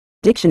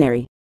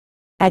Dictionary.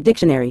 At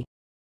dictionary.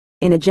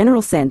 In a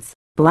general sense,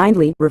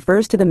 blindly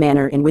refers to the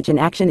manner in which an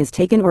action is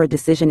taken or a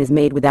decision is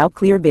made without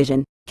clear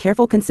vision,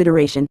 careful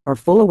consideration, or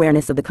full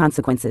awareness of the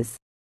consequences.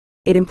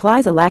 It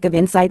implies a lack of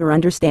insight or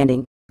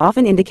understanding,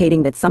 often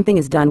indicating that something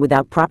is done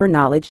without proper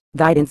knowledge,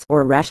 guidance,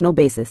 or a rational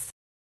basis.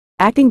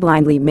 Acting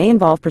blindly may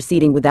involve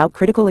proceeding without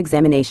critical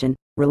examination,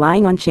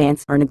 relying on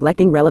chance, or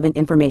neglecting relevant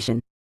information.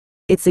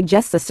 It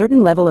suggests a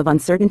certain level of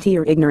uncertainty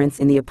or ignorance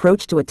in the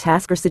approach to a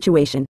task or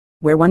situation,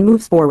 where one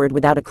moves forward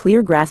without a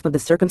clear grasp of the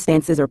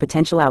circumstances or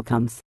potential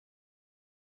outcomes.